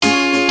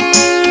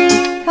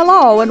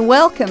Hello and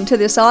welcome to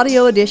this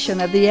audio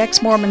edition of the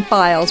Ex-Mormon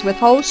Files with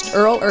host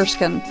Earl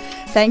Erskine.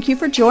 Thank you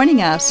for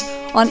joining us.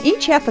 On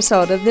each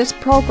episode of this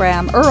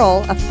program,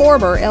 Earl, a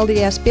former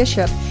LDS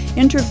bishop,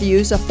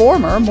 interviews a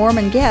former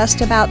Mormon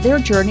guest about their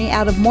journey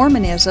out of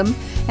Mormonism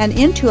and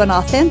into an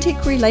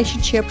authentic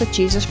relationship with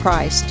Jesus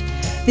Christ.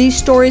 These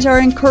stories are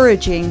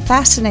encouraging,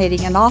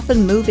 fascinating, and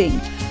often moving.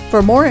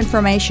 For more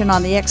information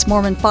on the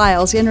Ex-Mormon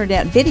Files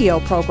internet video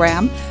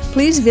program,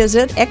 please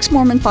visit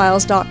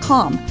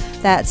exmormonfiles.com.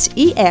 That's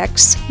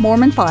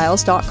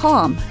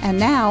exmormonfiles.com. And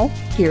now,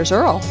 here's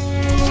Earl.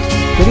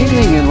 Good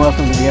evening and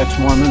welcome to the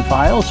Ex-Mormon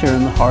Files here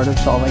in the heart of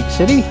Salt Lake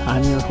City.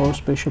 I'm your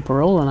host, Bishop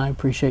Earl, and I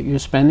appreciate you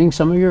spending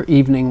some of your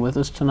evening with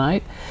us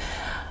tonight.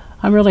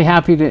 I'm really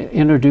happy to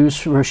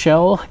introduce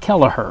Rochelle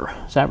Kelleher.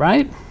 Is that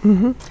right?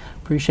 Mm-hmm.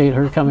 Appreciate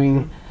her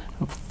coming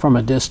from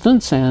a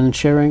distance and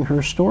sharing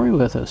her story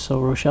with us. So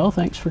Rochelle,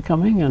 thanks for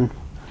coming and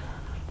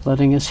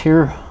letting us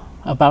hear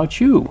about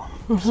you.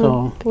 Mm-hmm.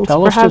 So Thanks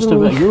tell us just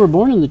about, me. You were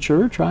born in the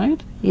church,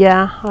 right?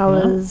 Yeah, I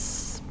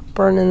was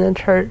born in the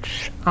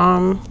church.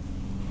 My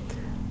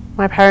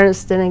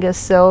parents didn't get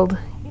sealed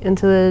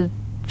into the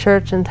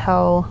church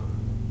until,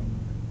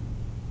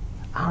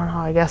 I don't know,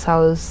 I guess I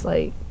was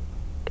like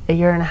a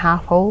year and a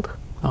half old.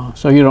 Oh,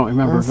 so you don't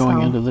remember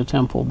going into the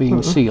temple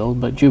being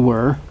sealed, but you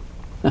were.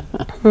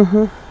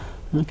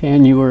 Okay,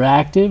 and you were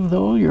active,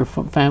 though? Your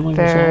family was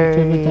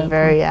active at that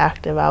Very point?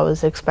 active. I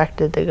was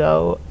expected to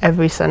go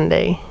every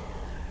Sunday.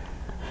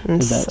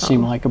 And Did that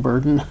seem like a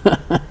burden?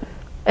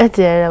 It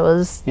did. It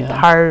was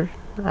hard.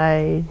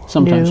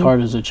 Sometimes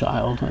hard as a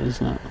child,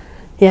 isn't it?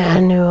 Yeah, I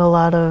knew a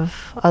lot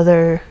of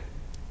other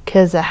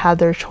kids that had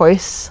their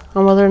choice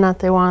on whether or not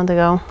they wanted to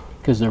go.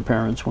 Because their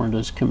parents weren't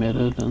as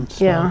committed and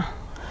stuff. Yeah,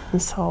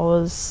 and so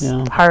it was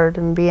hard,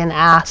 and being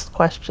asked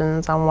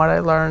questions on what I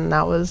learned,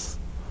 that was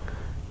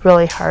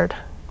really hard.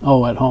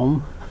 Oh, at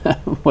home?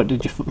 What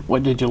did you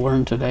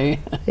learn today?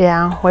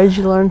 Yeah, what did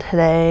you learn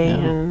today? Yeah.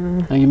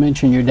 And now you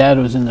mentioned your dad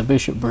was in the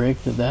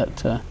bishopric. Did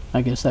that?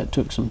 I guess that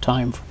took some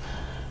time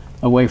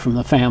away from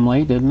the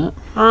family, didn't it?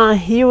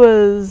 He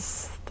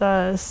was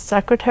the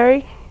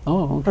secretary.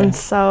 Oh, okay. And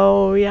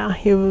so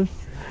he was,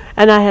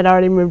 and I had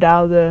already moved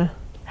out of the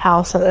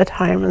house at the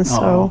time, and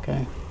so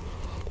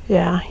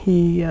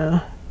he.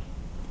 I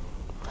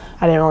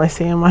didn't really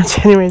see him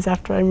much, anyways,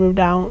 after I moved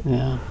out.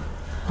 Yeah.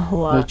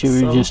 But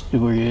you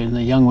were you in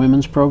the young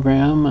women's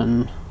program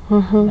and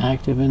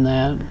active in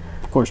that?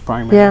 Of course,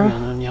 primary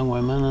and then young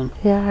women and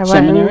I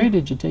seminary.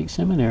 Did you take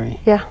seminary?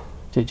 Yeah.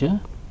 Did you?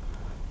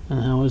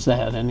 And how was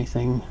that?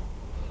 Anything?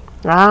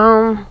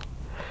 I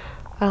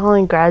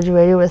only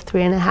graduated with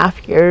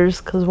 3.5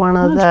 years because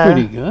that's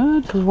pretty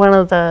good. Because one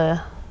of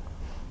the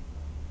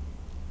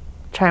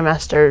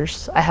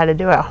trimesters I had to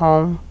do at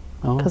home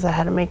because I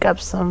had to make up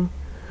some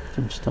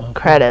stuff,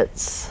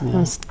 credits.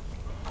 Yeah.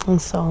 And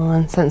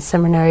since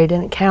seminary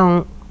didn't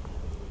count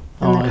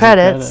in the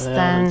credits,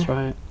 then... that's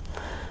right.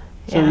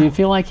 So do you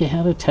feel like you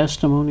had a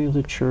testimony of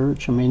the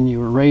church? I mean,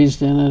 you were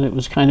raised in it. It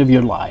was kind of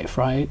your life,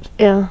 right?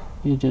 Yeah.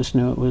 You just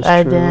knew it was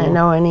I true. didn't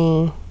know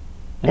any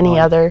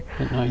other...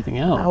 Didn't know anything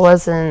else. I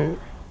wasn't...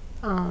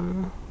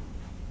 I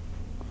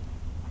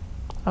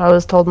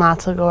was told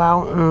not to go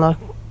out and look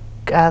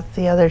at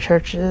the other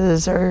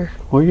churches or...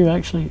 Were you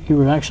actually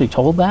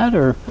told that,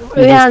 or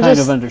you just kind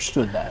of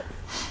understood that?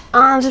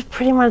 Just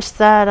pretty much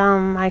that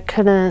I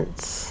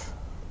couldn't,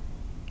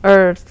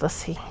 or let's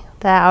see,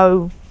 that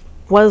I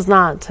was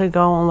not to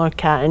go and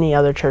look at any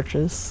other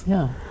churches.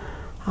 Yeah.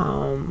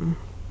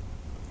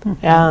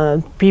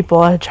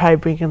 People had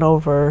tried bringing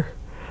over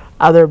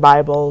other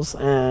Bibles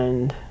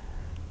and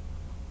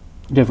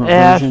different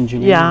versions, you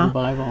mean, of the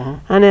Bible, huh?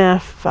 And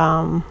if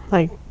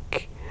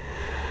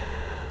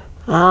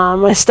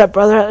my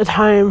stepbrother at the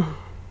time,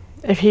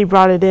 if he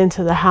brought it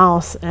into the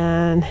house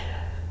and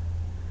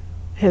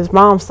his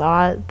mom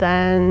saw it,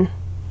 then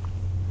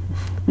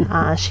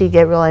she'd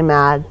get really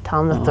mad,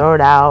 tell him to throw it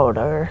out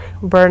or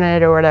burn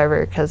it or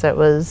whatever, because it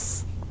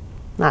was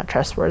not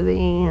trustworthy.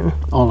 And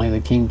only the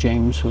King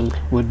James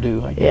would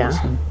do, I guess.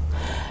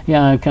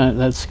 Yeah.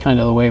 That's kind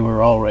of the way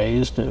we're all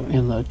raised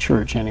in the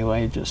church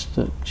anyway, just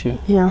that you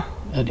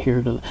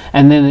adhere to.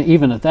 And then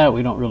even at that,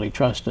 we don't really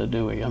trust it,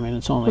 do we? I mean,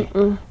 it's only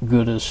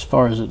good as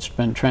far as it's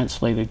been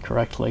translated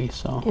correctly.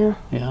 So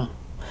yeah.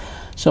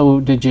 So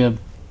did you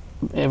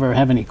ever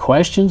have any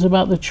questions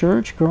about the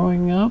church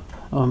growing up?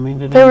 I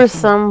mean, there were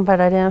some, but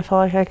I didn't feel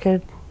like I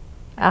could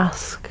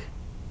ask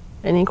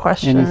any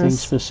questions. Anything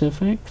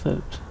specific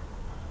that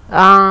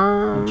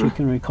you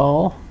can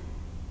recall?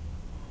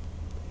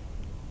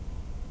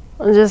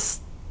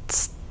 Just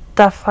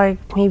stuff like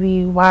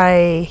maybe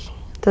why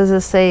does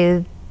it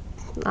say,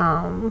 like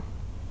on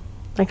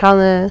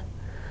the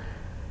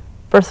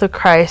birth of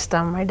Christ,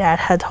 my dad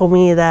had told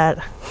me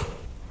that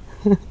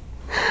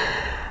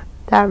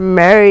that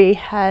Mary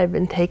had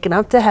been taken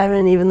up to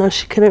heaven even though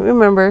she couldn't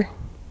remember.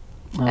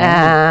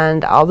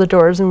 And all the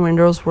doors and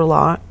windows were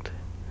locked.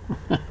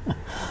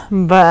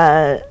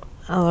 But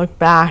I look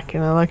back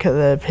and I look at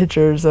the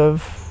pictures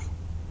of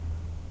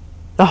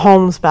the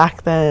homes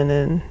back then,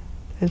 and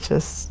it's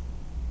just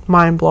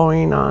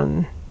mind-blowing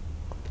on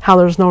how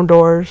there's no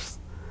doors,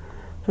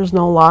 there's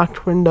no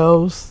locked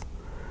windows.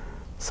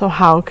 So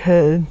how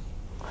could...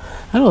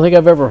 I don't think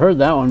I've ever heard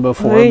that one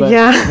before. But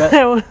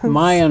yeah,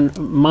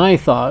 my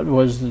thought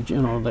was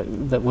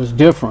that, that was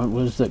different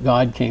was that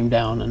God came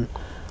down and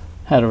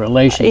had a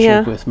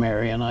relationship with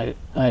Mary, and I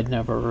had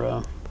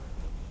never.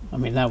 I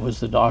mean, that was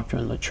the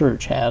doctrine the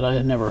church had. I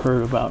had never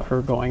heard about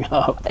her going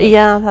up.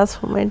 Yeah,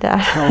 that's what my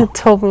dad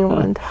told me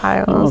one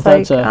time. I was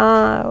like,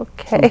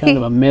 okay. Some kind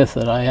of a myth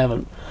that I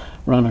haven't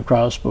run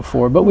across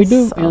before. But we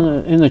do,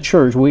 in the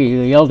church, we,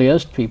 the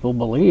LDS people,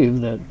 believe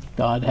that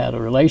God had a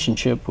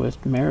relationship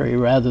with Mary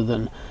rather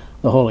than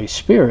the Holy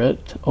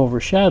Spirit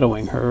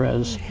overshadowing her,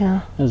 as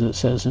it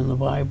says in the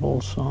Bible.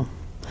 So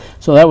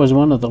that was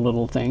one of the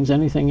little things.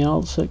 Anything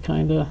else that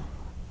kind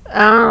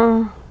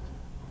of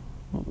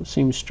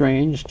seems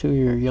strange to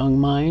your young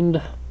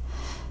mind?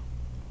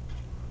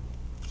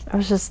 It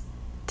was just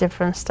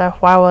different stuff.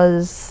 Why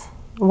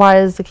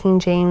is the King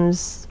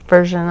James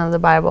version of the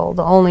Bible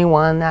the only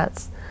one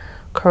that's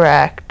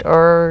correct?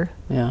 Or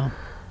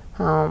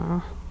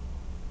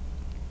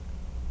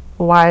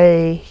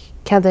why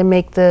can't they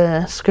make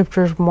the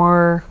scriptures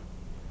more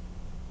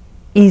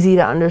easy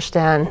to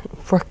understand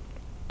for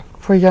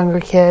younger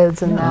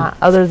kids and that,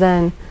 other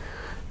than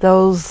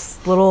those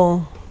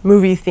little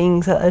movie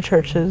things that the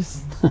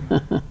churches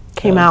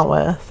came out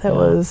with?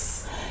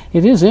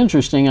 It is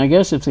interesting. I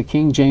guess if the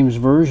King James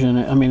version,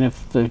 I mean,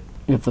 if the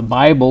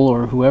Bible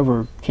or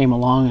whoever came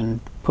along and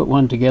put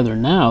one together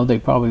now, they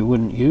probably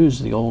wouldn't use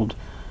the old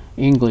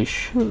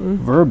English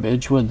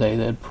verbiage, would they?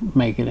 They'd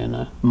make it in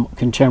a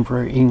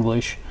contemporary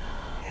English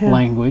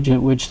language,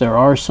 which there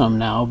are some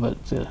now, but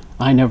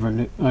I never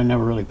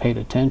really paid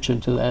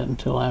attention to that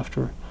until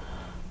after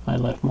I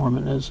left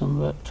Mormonism.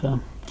 But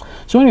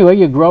so anyway,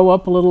 you grow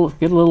up a little,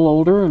 get a little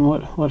older, and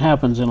what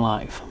happens in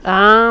life?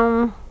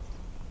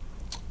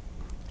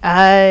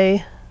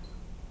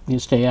 You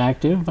stay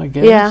active, I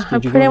guess? Yeah, I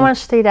pretty much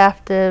stayed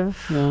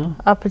active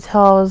up until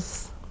I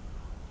was,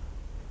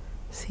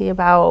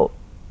 about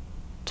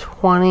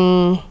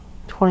 20,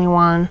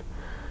 21.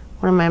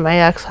 When I met my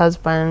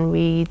ex-husband,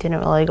 we didn't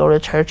really go to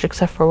church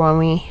except for when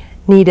we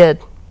needed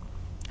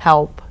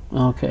help.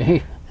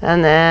 Okay.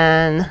 And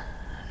then...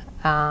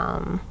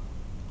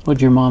 what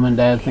did your mom and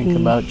dad think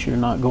about your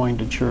not going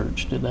to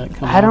church? Did that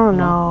come up? I don't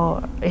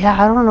know.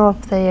 Yeah, I don't know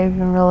if they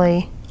even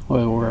really...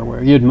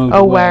 Where you'd moved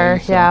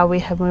away. Yeah, we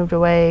had moved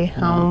away.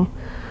 My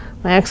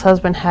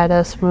ex-husband had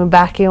us move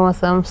back in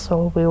with him,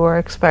 so we were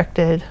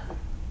expected,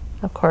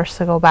 of course,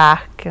 to go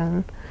back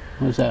and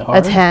was that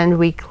hard? Attend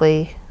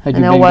weekly. Had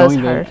and you it been was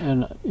going hard.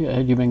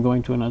 had you been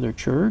going to another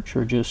church,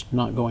 or just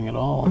not going at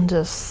all?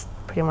 Just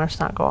pretty much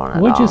not going at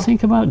all. What did you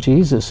think about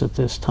Jesus at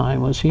this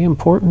time? Was he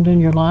important in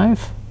your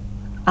life?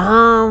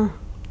 No,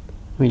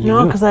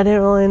 because I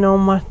didn't really know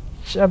much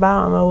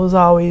about him. It was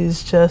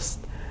always just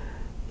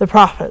the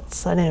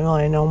prophets. I didn't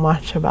really know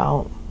much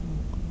about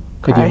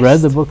Christ. Had you read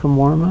the Book of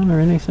Mormon or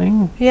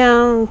anything?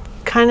 Yeah,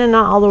 kind of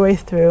not all the way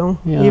through.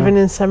 Yeah. Even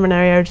in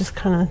seminary, I just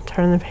kind of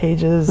turn the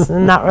pages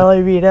and not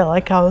really read it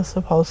like I was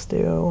supposed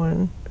to.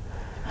 And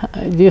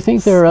do you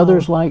think there are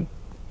others like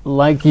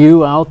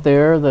you out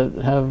there that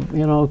have,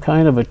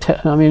 kind of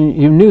I mean,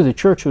 you knew the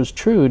church was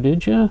true,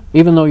 did you?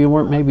 Even though you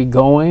weren't maybe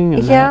going?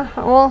 And I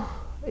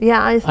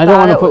don't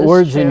want to put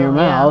words in your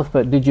mouth,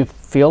 but did you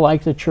feel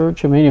like the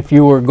church? I mean, if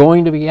you were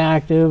going to be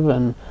active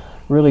and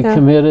really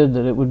committed,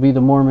 that it would be the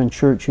Mormon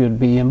church you'd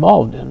be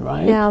involved in,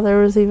 right? Yeah, there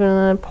was even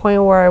a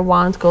point where I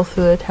wanted to go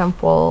through the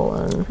temple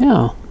and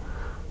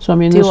so I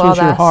mean, this was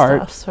your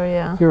heart.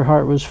 Stuff, your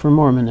heart was for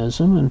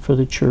Mormonism and for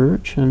the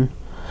church, and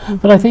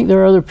but I think there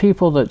are other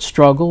people that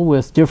struggle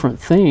with different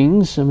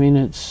things. I mean,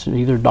 it's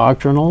either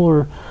doctrinal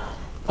or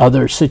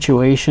other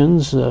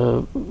situations,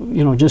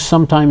 just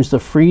sometimes the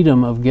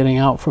freedom of getting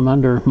out from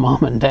under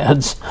mom and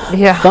dad's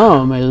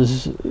thumb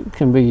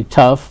can be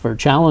tough or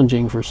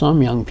challenging for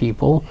some young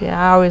people.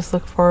 Yeah, I always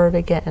look forward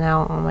to getting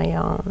out on my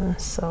own.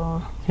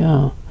 So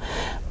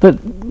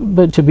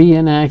but to be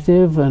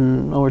inactive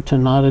or to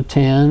not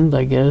attend,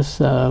 I guess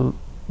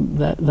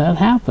that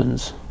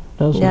happens,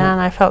 doesn't it? Yeah,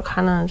 and I felt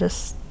kind of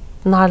just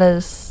not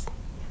as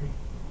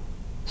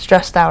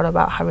stressed out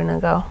about having to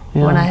go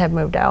when I had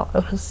moved out.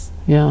 It was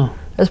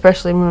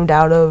especially moved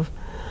out of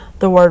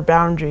the ward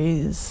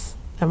boundaries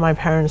that my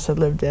parents had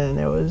lived in.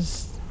 It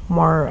was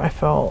more, I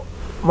felt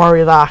more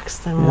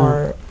relaxed and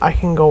more, I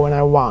can go when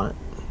I want.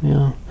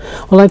 Yeah.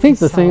 Well, I think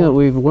the thing that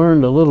we've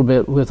learned a little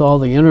bit with all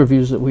the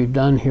interviews that we've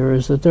done here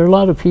is that there are a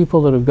lot of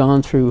people that have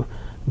gone through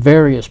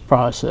various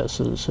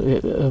processes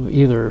of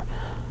either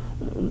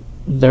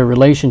their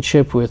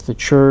relationship with the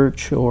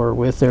church or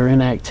with their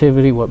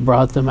inactivity, what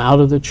brought them out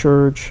of the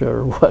church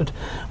or what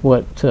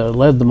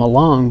led them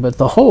along. But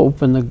the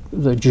hope and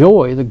the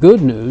joy, the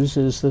good news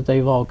is that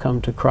they've all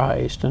come to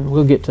Christ. And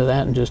we'll get to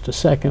that in just a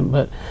second.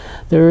 But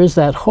there is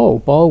that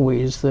hope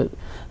always and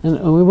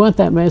we want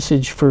that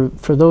message for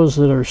those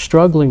that are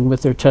struggling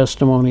with their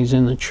testimonies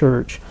in the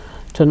church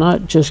to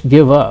not just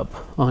give up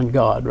on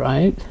God,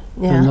 right?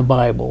 Yeah. In the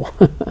Bible.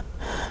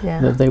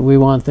 That we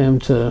want them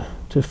to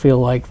to feel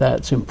like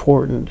that's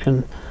important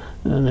and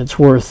it's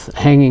worth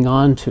hanging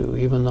on to,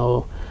 even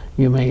though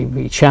you may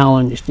be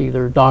challenged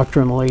either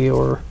doctrinally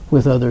or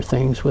with other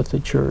things with the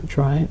church,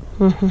 right?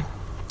 Mm-hmm.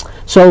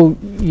 So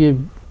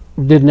you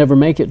did never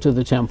make it to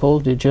the temple,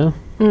 did you?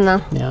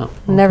 No. Yeah.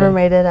 Never okay.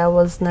 made it. I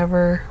was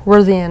never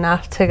worthy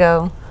enough to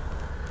go.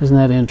 Isn't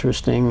that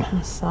interesting?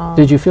 So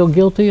Did you feel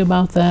guilty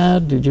about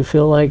that? Did you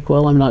feel like,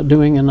 well, I'm not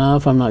doing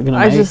enough, I'm not going to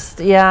make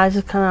it? I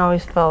just kind of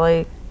always felt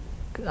like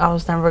I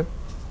was never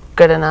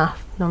good enough.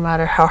 No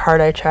matter how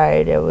hard I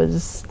tried, it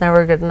was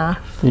never good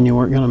enough. And you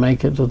weren't going to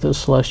make it to the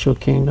celestial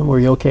kingdom. Were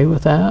you okay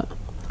with that?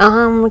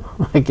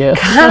 I guess.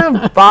 Kind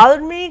of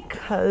bothered me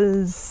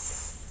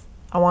because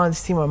I wanted to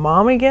see my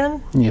mom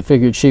again. And you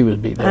figured she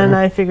would be there. And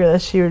I figured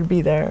that she would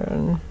be there.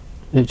 And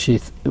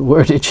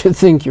where did you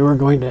think you were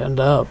going to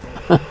end up?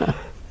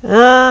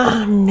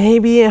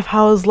 Maybe if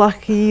I was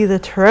lucky, the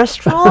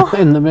terrestrial.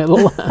 In the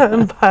middle.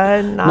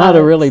 But not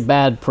a really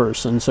bad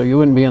person, so you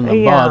wouldn't be in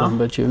the bottom,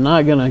 but you're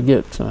not going to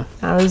get to...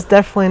 I was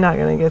definitely not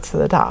going to get to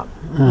the top.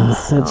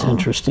 That's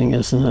interesting,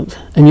 isn't it?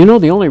 And you know,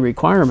 the only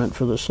requirement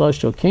for the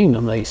celestial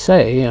kingdom, they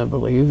say, I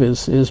believe,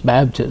 is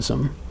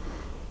baptism.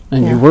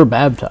 And you were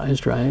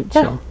baptized, right?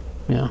 Yeah. So,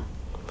 yeah.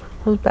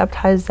 I was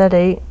baptized at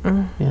 8.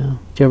 Yeah.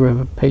 Did you ever have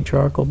a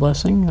patriarchal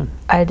blessing?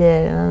 I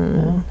did,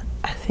 and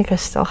I think I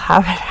still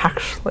have it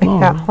actually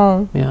at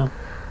home. Yeah.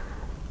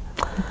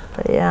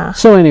 But yeah.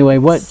 So anyway,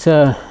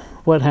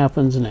 what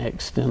happens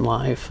next in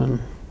life? And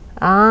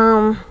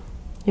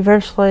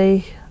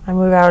eventually I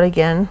move out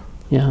again.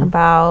 yeah.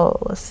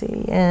 About, let's see,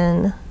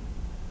 when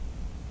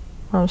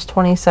I was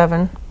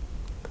 27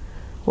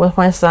 with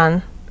my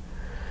son,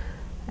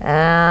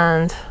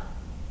 and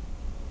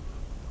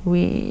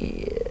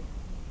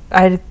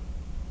I'd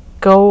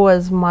go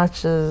as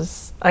much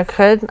as I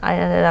could. I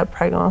ended up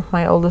pregnant with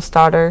my oldest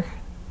daughter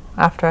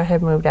after I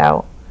had moved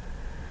out.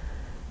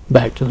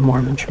 Back to the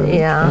Mormon church.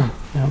 Yeah.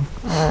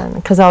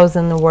 Because I was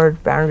in the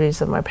word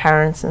boundaries of my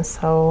parents, and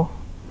so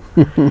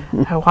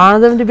I wanted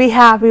them to be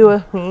happy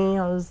with me.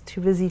 I was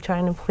too busy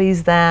trying to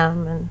please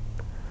them, and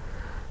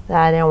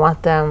that I didn't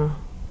want them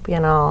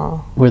being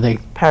all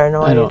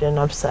paranoid and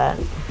upset.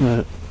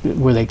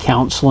 Were they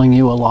counseling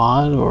you a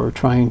lot, or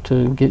trying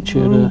to get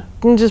you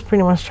to... Just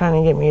pretty much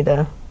trying to get me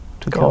to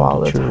go come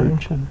all to the time.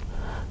 church? And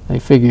they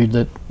figured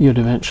that you'd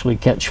eventually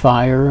catch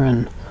fire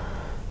and...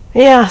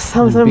 Yeah,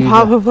 something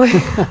probably.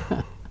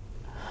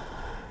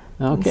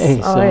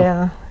 Okay, so...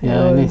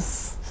 yeah.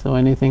 So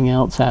anything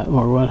else,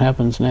 or what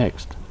happens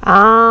next?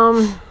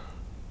 I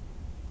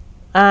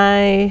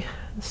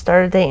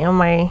started dating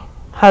my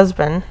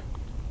husband,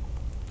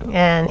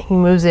 and he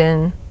moves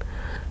in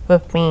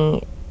with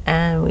me,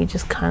 and we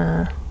just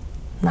kind of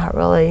not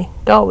really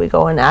go. We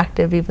go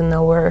inactive even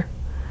though we're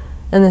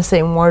in the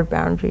same ward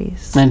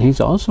boundaries. And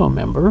he's also a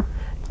member.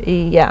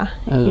 Yeah,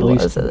 At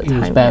least was at the he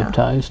was time,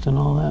 baptized and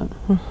all that.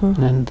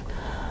 Mm-hmm. And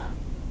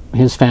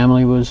his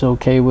family was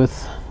okay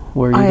with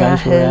where you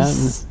guys were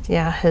at?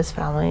 Yeah, his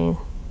family.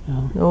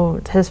 Yeah.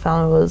 No, his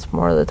family was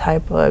more the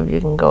type of,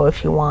 you can go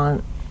if you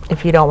want.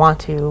 If you don't want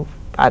to,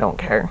 I don't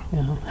care.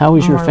 Yeah. How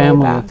was your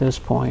family at this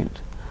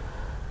point?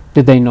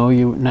 Did they know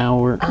you now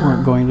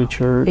weren't going to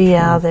church?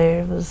 Yeah,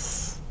 it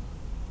was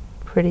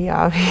pretty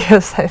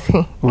obvious, I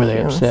think. Were they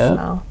upset?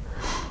 So,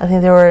 I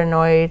think they were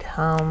annoyed.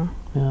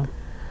 Yeah.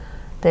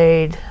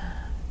 They'd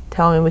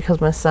tell me because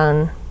my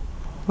son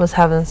was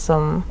having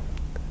some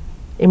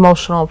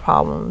emotional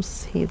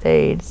problems.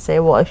 They'd say,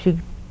 well, if you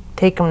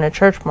take him to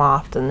church more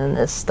often, then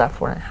this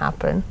stuff wouldn't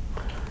happen.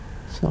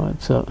 So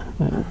it's a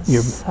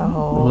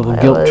little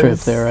guilt trip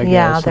there, I guess.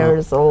 Yeah, there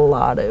was a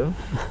lot of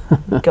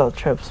guilt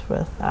trips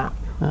with that.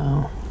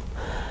 Oh.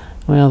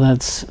 Well,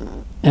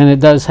 and it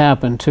does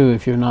happen too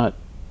if you're not,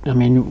 I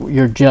mean,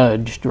 you're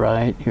judged,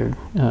 right? You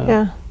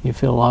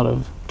feel a lot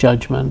of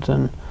judgment,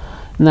 and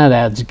that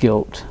adds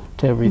guilt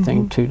to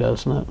everything too,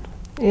 doesn't it?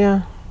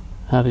 Yeah.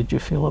 How did you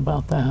feel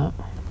about that?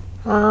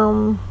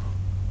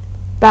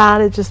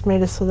 Bad. It just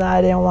made it so that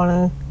I didn't want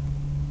to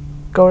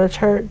go to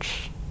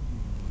church.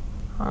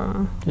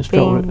 Just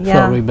felt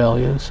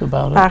rebellious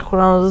about it. Back when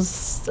I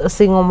was a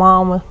single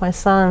mom with my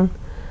son,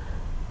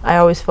 I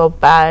always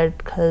felt bad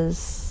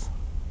because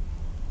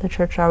the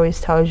church always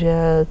tells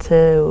you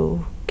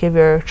to give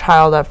your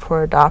child up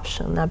for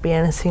adoption. That being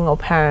a single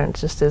parent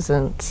just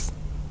isn't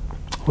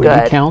Were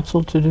you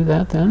counseled to do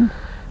that then?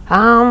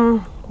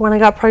 When I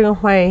got pregnant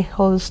with my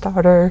oldest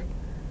daughter,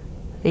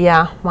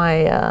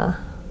 my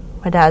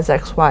dad's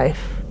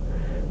ex-wife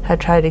had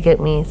tried to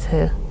get me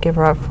to give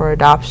her up for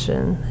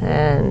adoption,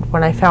 and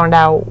when I found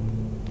out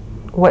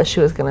what she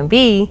was going to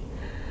be,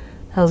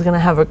 I was going to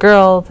have a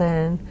girl,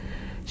 then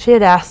she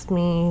had asked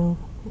me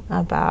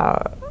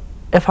about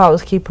if I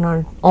was keeping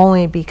her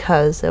only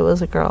because it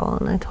was a girl,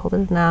 and I told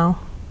her no.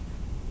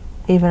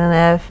 Even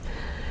if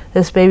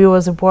this baby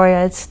was a boy,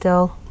 I'd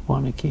still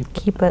want to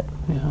keep it.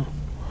 Yeah.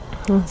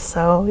 And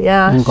so,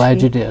 yeah. I'm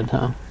glad you did,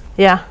 huh?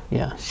 Yeah.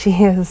 Yeah. She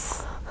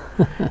is.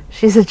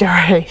 She's a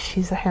joy.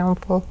 She's a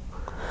handful.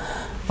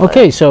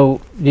 Okay,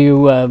 so do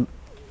you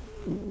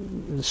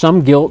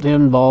some guilt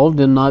involved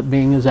in not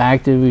being as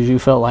active as you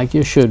felt like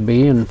you should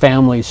be, and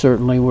family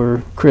certainly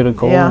were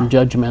critical and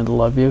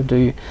judgmental of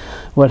you.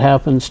 What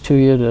happens to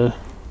you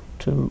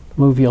to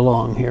move you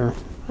along here?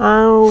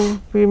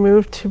 We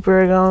moved to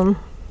Brigham,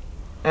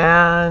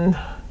 and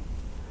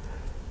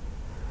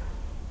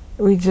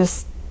we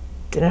just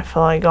didn't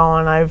feel like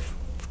going. I've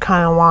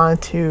kind of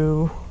wanted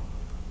to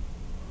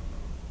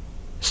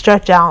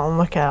stretch out and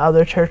look at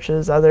other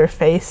churches, other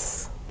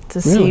faiths,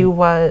 to see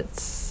what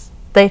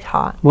they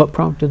taught. What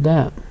prompted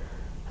that?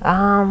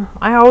 I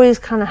always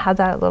kind of had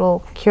that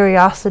little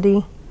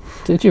curiosity.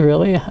 Did you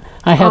really?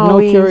 I had no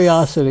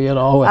curiosity at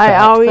all with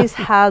that. I always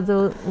had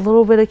the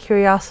little bit of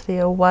curiosity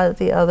of what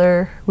the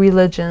other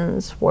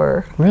religions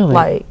were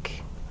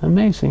like.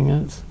 Amazing.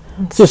 It's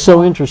just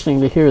so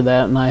interesting to hear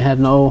that, and I had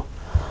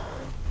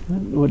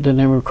it didn't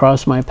ever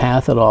cross my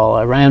path at all.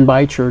 I ran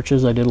by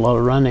churches. I did a lot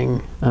of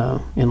running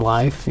in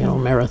life,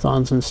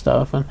 marathons and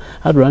stuff, and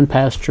I'd run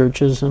past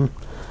churches and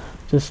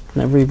just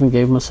never even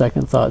gave them a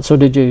second thought. So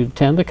did you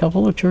attend a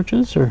couple of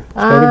churches or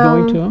started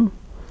going to them?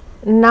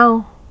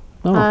 No.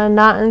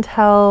 Not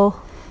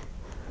until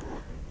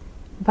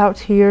about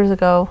 2 years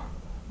ago,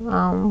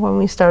 when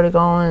we started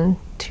going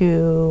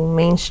to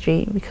Main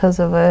Street because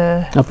of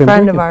a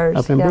friend of ours.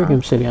 Up in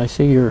Brigham City. I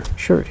see your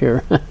shirt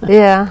here.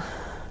 Yeah.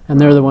 And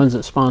they're the ones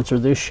that sponsor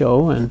this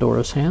show and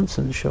Doris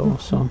Hanson's show.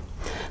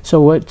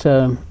 So what,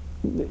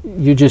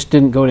 you just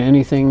didn't go to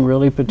anything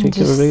really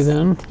particularly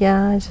then?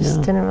 Yeah, I just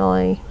didn't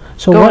really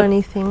go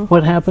anything.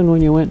 What happened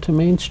when you went to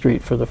Main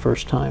Street for the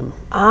first time?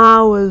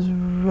 I was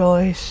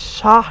really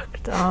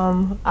shocked.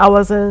 I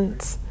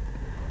wasn't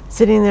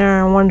sitting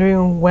there and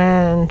wondering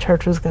when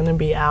church was going to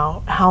be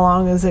out. How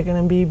long is it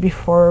going to be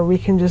before we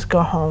can just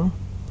go home?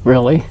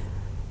 Really?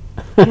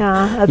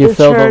 Yeah, at the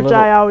church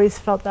I always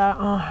felt that,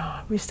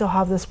 we still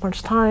have this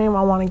much time.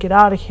 I want to get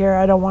out of here.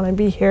 I don't want to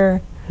be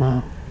here.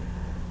 Wow.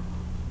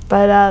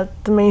 But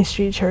at the Main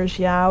Street Church,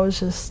 I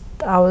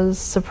was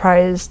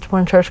surprised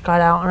when church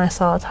got out and I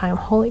saw the time.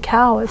 Holy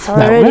cow, it's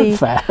already...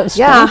 That went fast.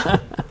 Yeah.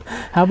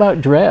 How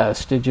about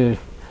dress? Did you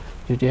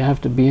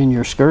have to be in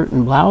your skirt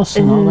and blouse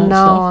and all that stuff?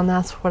 No, and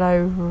that's what I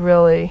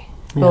really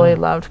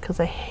loved, because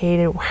I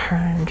hated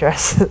wearing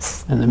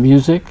dresses. And the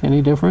music,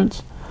 any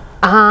difference?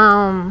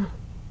 And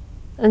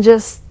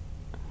just,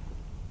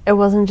 it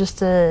wasn't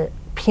just a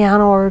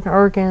piano or an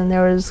organ.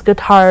 There was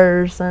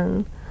guitars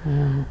and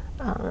And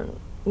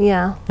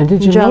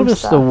did you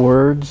notice the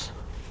words?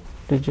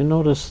 Did you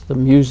notice the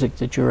music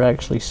that you were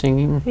actually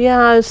singing? Yeah,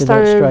 I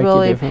started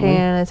really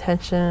paying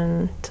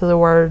attention to the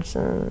words,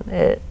 and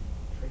it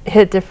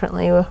hit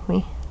differently with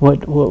me.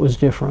 What was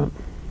different?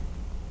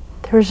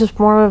 There was just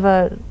more of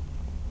a,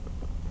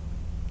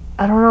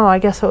 I don't know, I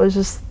guess it was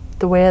just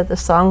the way that the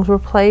songs were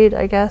played,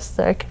 I guess,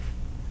 that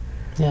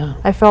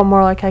I felt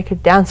more like I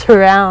could dance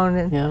around.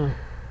 And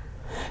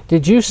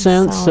Did you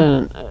sense,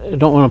 and I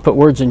don't want to put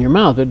words in your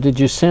mouth, but did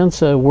you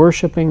sense a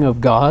worshiping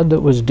of God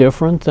that was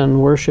different than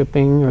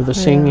worshiping or the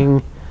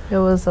singing? It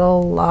was a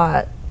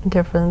lot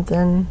different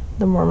than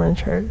the Mormon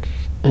church.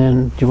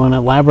 And do you want to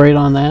elaborate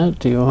on that?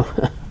 Do you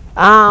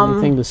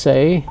anything to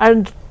say?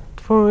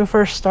 When we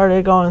first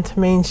started going to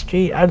Main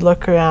Street, I'd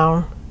look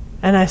around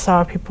and I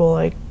saw people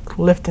like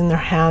lifting their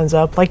hands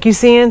up like you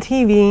see on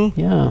TV.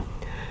 Yeah.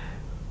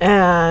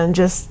 And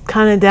just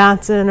kind of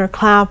dancing or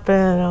clapping.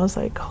 And I was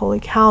like, holy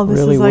cow, this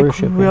is like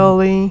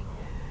really,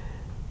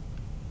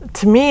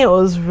 to me it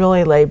was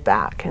really laid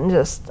back, and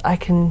just I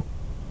can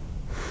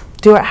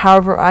do it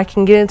however, I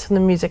can get into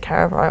the music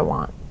however I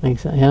want.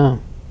 Exactly, yeah.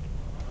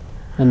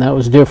 And that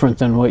was different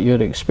than what you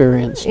had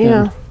experienced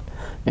in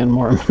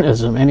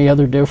Mormonism. Any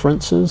other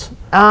differences?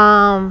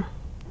 The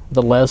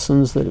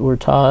lessons that were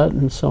taught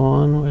and so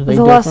on, were they different?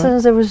 The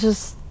lessons, it was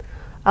just,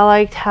 I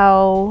liked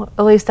how,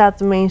 at least at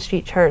the Main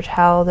Street Church,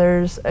 how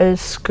there's a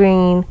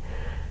screen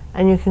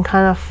and you can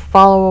kind of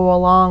follow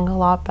along a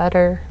lot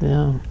better.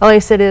 Yeah. At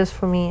least it is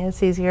for me.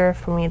 It's easier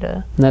for me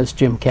to And that's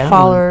Jim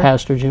Catlin,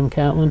 Pastor Jim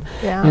Catlin.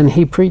 Yeah. And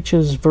he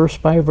preaches verse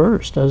by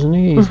verse, doesn't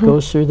he? He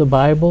goes through the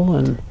Bible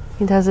and...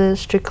 He does it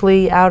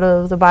strictly out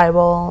of the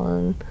Bible,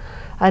 and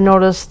I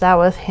noticed that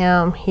with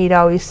him. He'd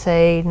always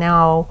say,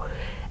 now,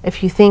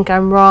 if you think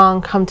I'm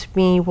wrong, come to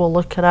me, we'll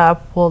look it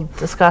up, we'll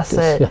discuss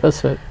it.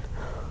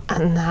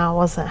 And that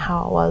wasn't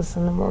how it was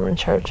in the Mormon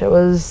church. It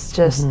was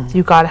just,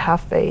 you got to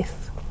have faith.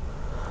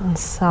 And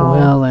so,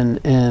 well, and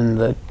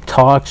the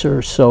talks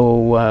are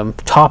so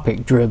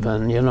topic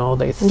driven, you know.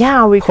 They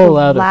we pull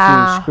out a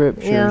few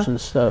scriptures and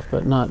stuff,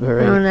 but not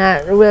very. And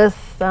that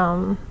with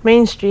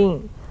Main Street,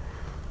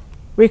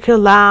 we could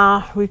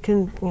laugh. We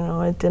could,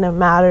 it didn't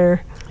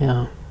matter.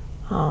 Yeah.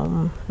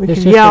 We could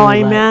yell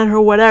amen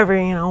or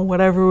whatever,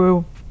 whatever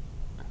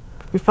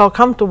we felt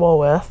comfortable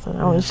with, and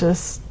it was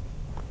just,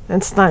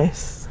 it's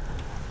nice.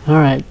 All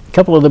right, a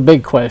couple of the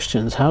big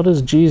questions. How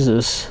is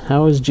Jesus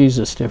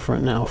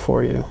different now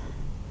for you?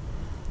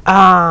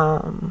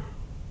 A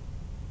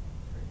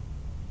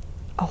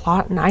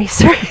lot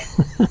nicer.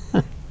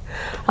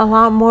 A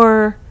lot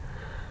more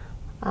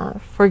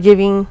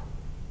forgiving,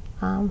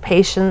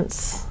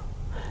 patience.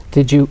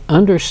 Did you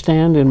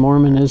understand in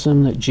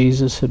Mormonism that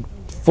Jesus had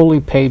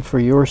fully paid for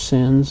your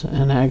sins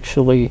and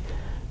actually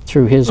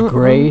through his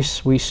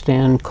grace we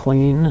stand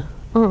clean?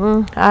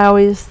 I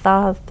always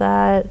thought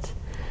that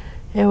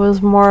it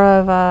was more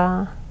of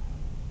a,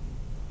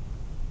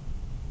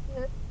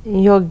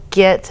 you'll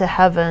get to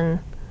heaven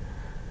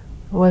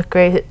with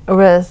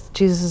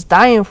Jesus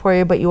dying for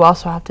you, but you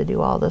also have to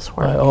do all this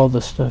work. All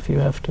the stuff you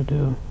have to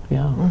do,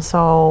 yeah. And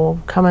so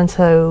coming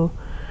to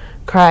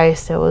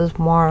Christ, it was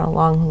more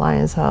along the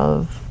lines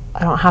of,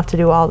 I don't have to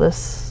do all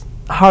this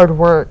hard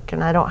work,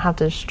 and I don't have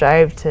to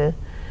strive to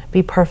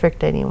be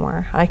perfect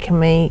anymore. I can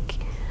make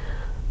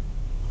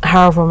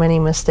however many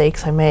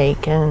mistakes I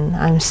make, and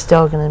I'm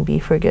still going to be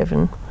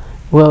forgiven.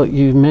 Well,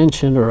 you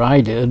mentioned, or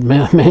I did,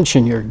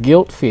 mention your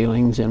guilt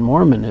feelings in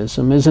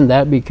Mormonism. Isn't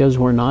that because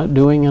we're not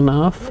doing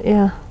enough?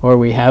 Yeah. Or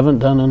we haven't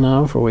done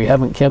enough, or we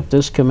haven't kept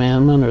this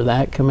commandment or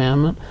that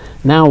commandment?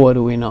 Now what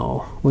do we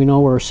know? We know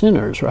we're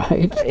sinners,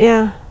 right?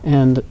 Yeah.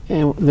 And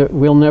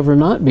we'll never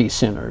not be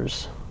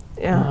sinners.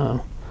 Yeah.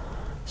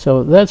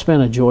 So that's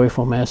been a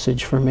joyful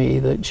message for me,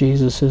 that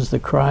Jesus is the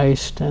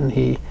Christ, and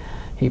he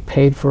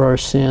paid for our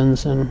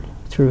sins, and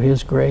through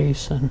his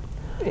grace and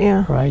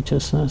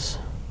righteousness.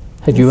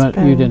 You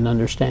didn't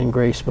understand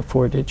grace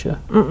before, did you?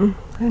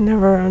 I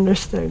never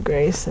understood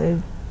grace.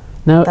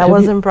 Now, that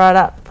wasn't brought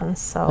up, and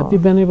so. Have you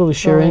been able to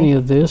share any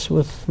of this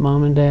with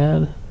Mom and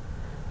Dad?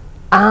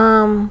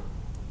 I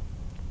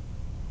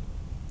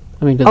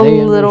mean, do a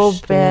they little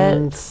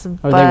understand? bit.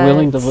 Are they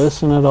willing to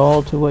listen at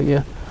all to what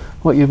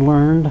you've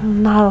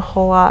learned? Not a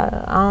whole lot.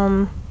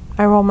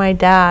 I wrote my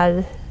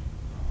dad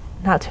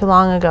not too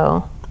long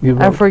ago. You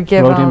I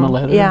forgive wrote him a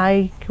letter? Yeah,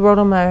 I wrote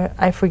him a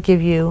I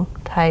forgive you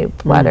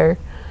type letter.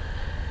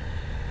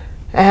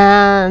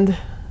 And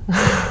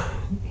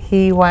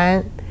he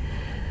went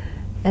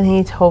and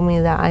he told me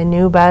that I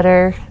knew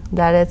better,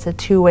 that it's a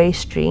two-way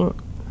street,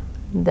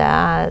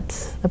 that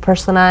the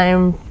person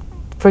I'm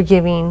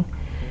forgiving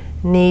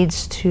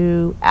needs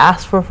to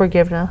ask for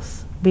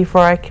forgiveness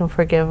before I can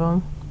forgive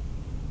him.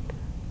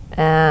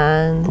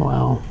 And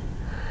wow.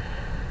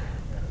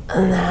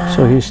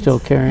 So he's still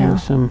carrying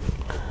some.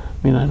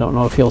 I mean, I don't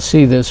know if he'll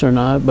see this or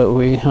not, but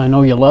I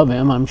know you love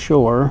him, I'm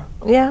sure.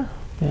 Yeah.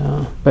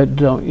 Yeah. But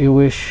don't you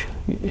wish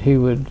he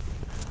would?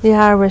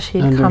 Yeah, I wish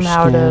he'd come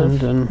out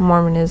of and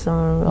Mormonism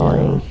and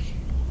really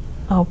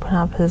open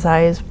up his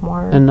eyes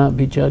more. And not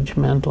be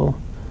judgmental.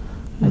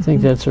 I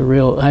think that's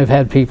I've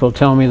had people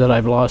tell me that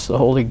I've lost the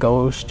Holy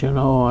Ghost,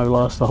 I've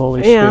lost the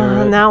Holy Spirit.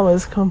 Yeah, and that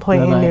was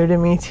completely new to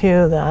me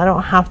too, that I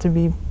don't have to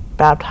be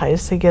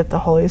baptized to get the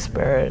Holy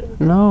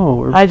Spirit.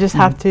 No. I just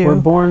have to We're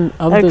born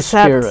of the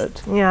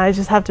Spirit. Yeah, I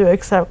just have to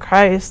accept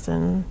Christ.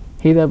 And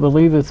he that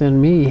believeth in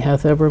me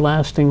hath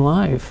everlasting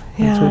life.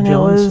 That's what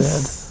John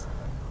said.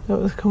 It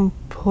was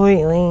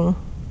completely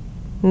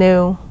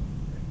new.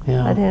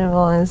 Yeah. I didn't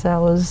realize that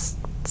was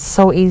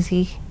so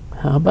easy.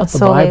 How about the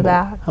Bible?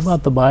 How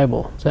about the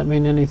Bible? Does that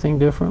mean anything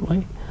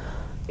differently?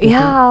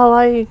 Yeah,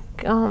 like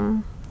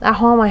at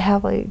home I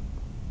have like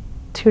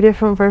 2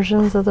 different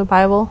versions of the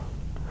Bible.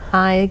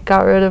 I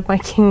got rid of my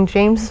King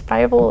James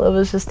Bible. It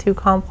was just too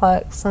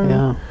complex,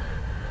 and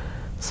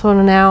so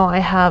now I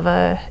have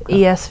a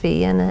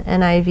ESV and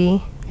an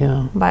NIV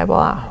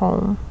Bible at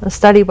home, a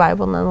study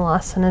Bible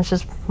nonetheless, and it's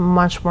just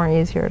much more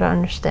easier to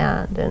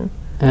understand.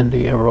 And do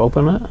you ever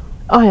open it?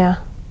 Oh yeah.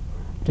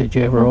 Did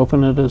you ever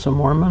open it as a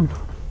Mormon?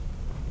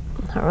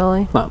 Not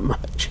really. Not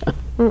much.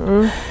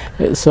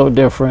 It's so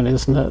different,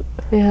 isn't it?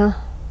 Yeah.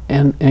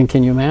 And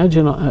can you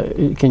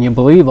imagine? Can you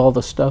believe all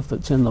the stuff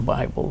that's in the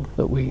Bible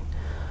that we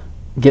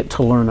get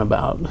to learn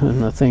about,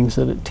 and the things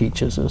that it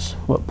teaches us,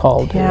 what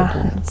Paul did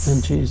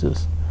and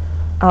Jesus?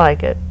 I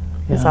like it.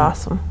 It's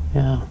awesome.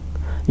 Yeah.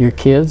 Your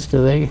kids,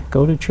 do they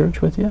go to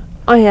church with you?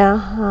 Oh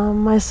yeah.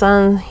 My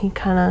son, he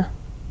kind of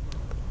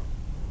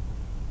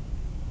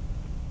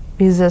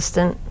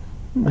resistant.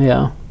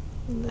 Yeah.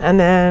 And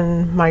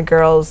then my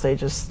girls, they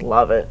just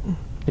love it.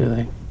 Do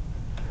they?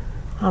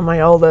 My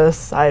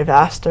oldest, I've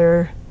asked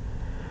her,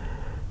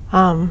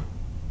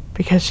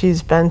 because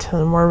she's been to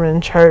the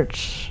Mormon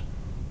church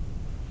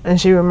and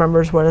she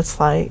remembers what it's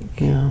like.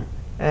 Yeah.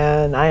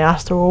 And I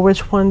asked her, well,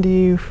 which one do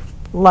you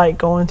like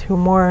going to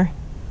more?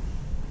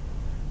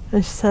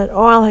 And she said,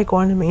 oh, I like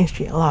going to Main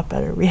Street a lot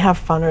better. We have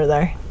funner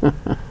there.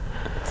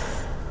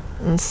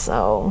 And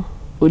so.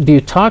 Do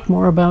you talk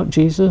more about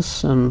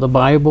Jesus and the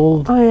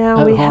Bible? Oh yeah,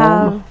 at we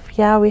home?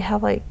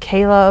 have like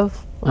Caleb.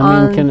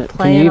 I mean,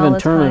 can you even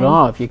turn time. it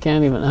off? You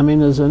can't even. I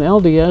mean, as an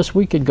LDS,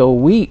 we could go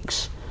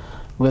weeks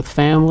with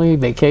family,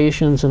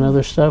 vacations, and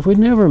other stuff. We'd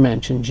never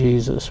mention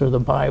Jesus or the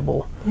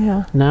Bible.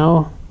 Yeah.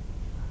 Now.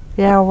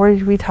 Yeah,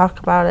 we talk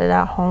about it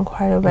at home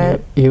quite a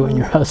bit. You and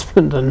your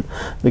husband and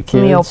the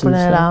kids. We open and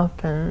it stuff.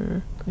 up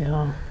and.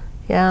 Yeah.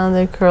 Yeah, and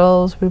the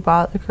girls. We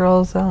bought the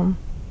girls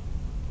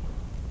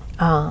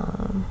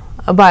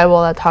a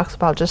Bible that talks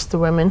about just the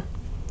women.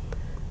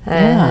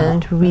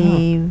 And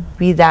we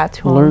read that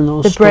to them. Learn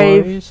those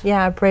stories.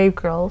 brave, brave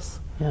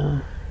girls. Yeah.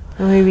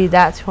 And we read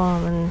that to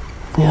them, and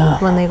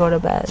when they go to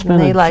bed, It's and been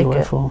they like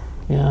joyful.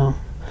 it. Yeah.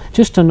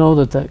 just to know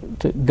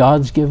that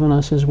God's given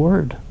us His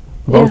Word.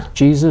 Both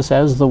Jesus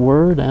as the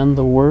Word and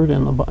the Word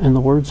in the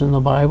words in the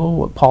Bible,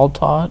 what Paul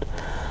taught.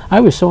 I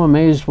was so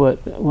amazed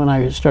when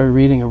I started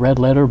reading a red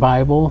letter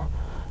Bible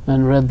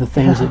and read the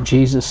things that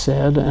Jesus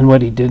said and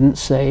what He didn't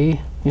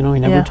say. You know, He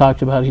never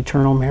talked about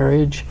eternal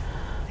marriage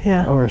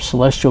or a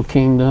celestial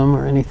kingdom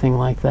or anything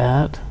like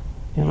that.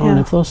 You know, and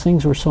if those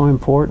things were so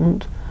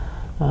important,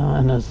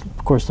 and as,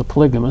 of course the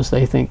polygamists,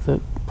 they think that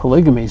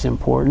polygamy is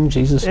important.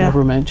 Jesus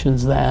never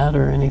mentions that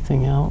or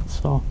anything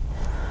else.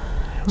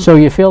 So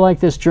you feel like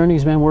this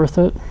journey's been worth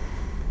it?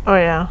 Oh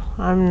yeah,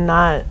 I'm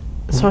not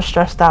so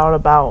stressed out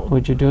about.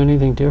 Would you do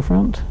anything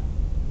different?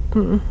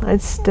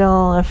 I'd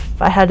still,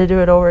 if I had to do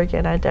it over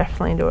again, I'd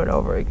definitely do it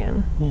over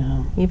again.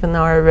 Yeah. Even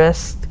though I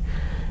risked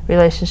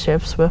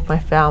relationships with my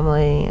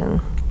family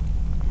and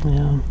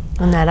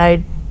that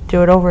I'd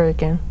do it over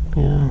again.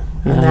 Yeah.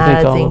 And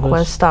that I think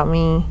what stopped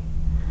me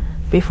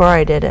before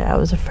I did it. I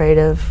was afraid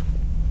of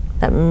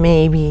that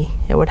maybe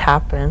it would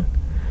happen.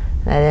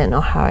 I didn't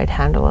know how I'd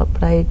handle it,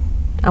 but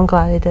I'm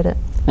glad I did it.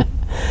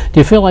 Do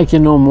you feel like you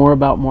know more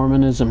about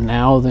Mormonism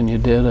now than you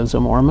did as a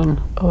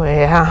Mormon? Oh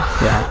yeah.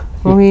 Yeah.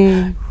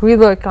 we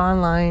look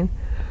online.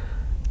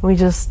 We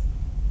just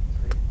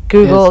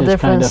Google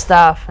different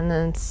stuff, and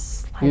then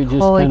it's like, you're just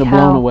holy kind of cow.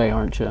 blown away,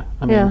 aren't you?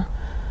 I mean,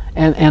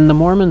 and the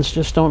Mormons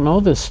just don't know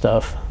this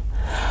stuff.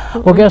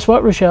 Well, guess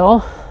what,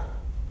 Rochelle?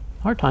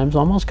 Our time's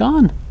almost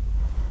gone.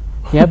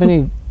 You have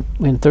any,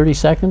 in 30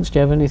 seconds, do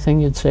you have anything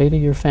you'd say to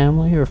your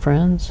family or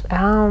friends?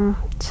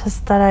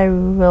 Just that I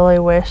really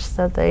wish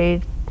that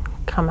they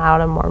come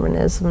out of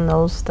Mormonism,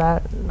 those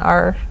that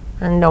are,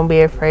 and don't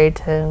be afraid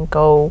to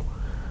go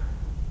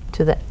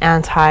to the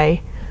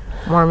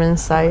anti-Mormon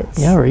sites.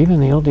 Yeah, or even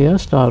the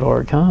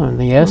LDS.org, and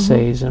the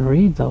essays, and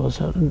read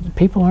those.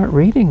 People aren't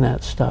reading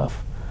that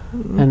stuff.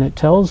 And it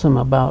tells them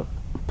about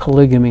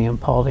polygamy and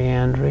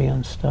polyandry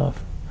and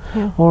stuff.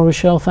 Yeah. Well,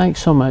 Rochelle,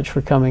 thanks so much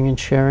for coming and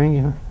sharing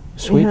your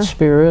sweet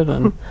spirit,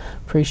 and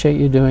appreciate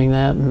you doing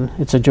that. And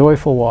it's a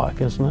joyful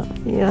walk, isn't it?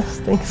 Yes,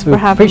 thanks for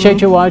having me.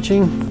 Appreciate you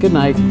watching. Good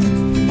night.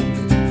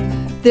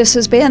 This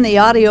has been the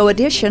audio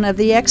edition of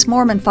the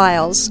Ex-Mormon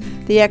Files.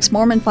 The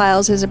Ex-Mormon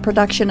Files is a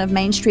production of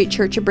Main Street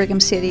Church of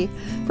Brigham City.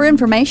 For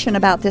information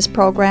about this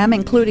program,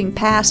 including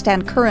past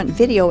and current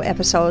video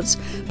episodes,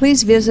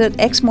 please visit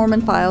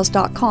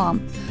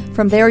exmormonfiles.com.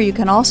 From there, you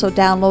can also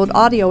download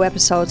audio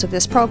episodes of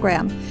this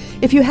program.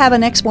 If you have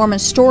an ex-Mormon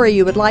story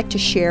you would like to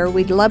share,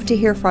 we'd love to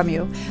hear from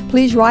you.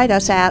 Please write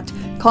us at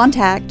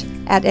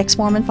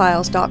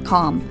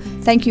contact@exmormonfiles.com.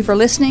 Thank you for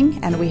listening,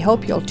 and we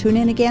hope you'll tune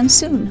in again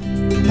soon.